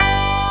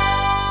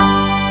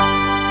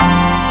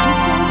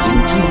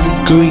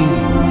green,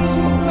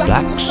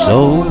 black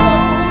soul,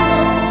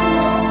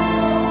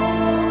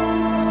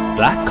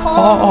 black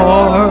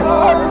heart,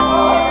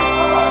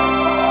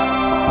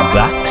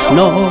 black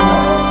snow.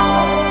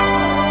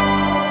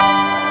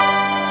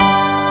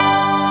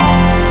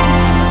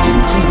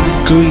 Into the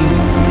green,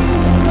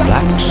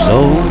 black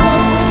soul,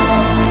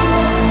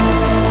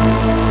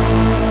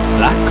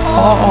 black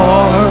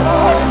heart,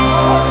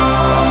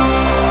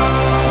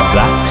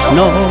 black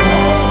snow.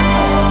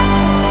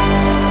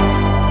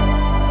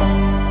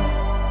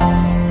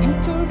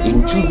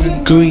 Into the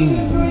green,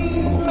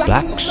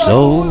 black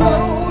soul,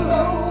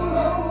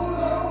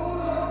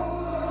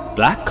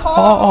 black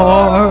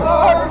heart,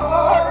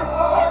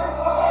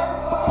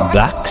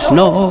 black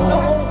snow.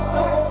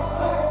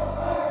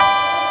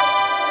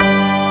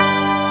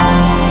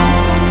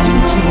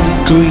 Into the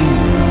green,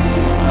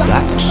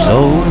 black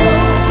soul,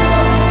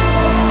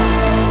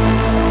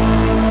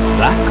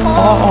 black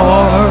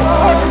heart,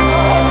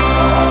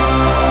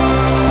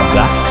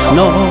 black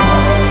snow.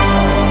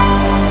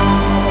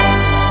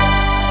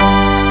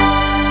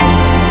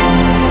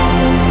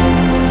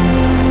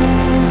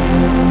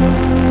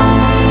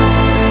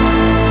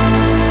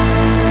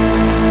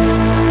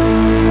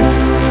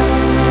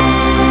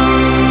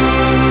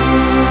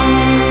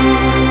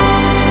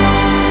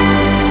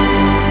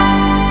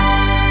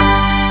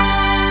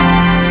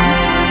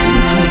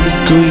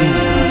 Green,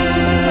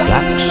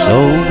 black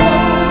soul,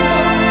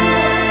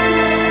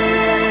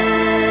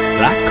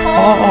 black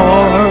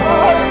heart,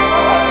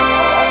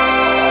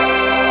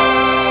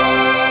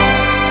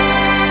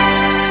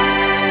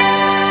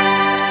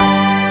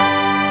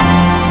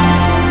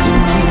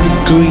 into the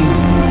green,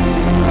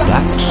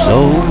 black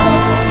soul,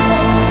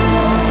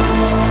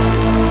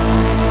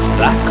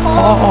 black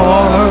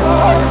heart,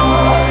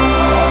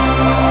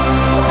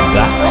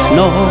 black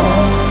snow.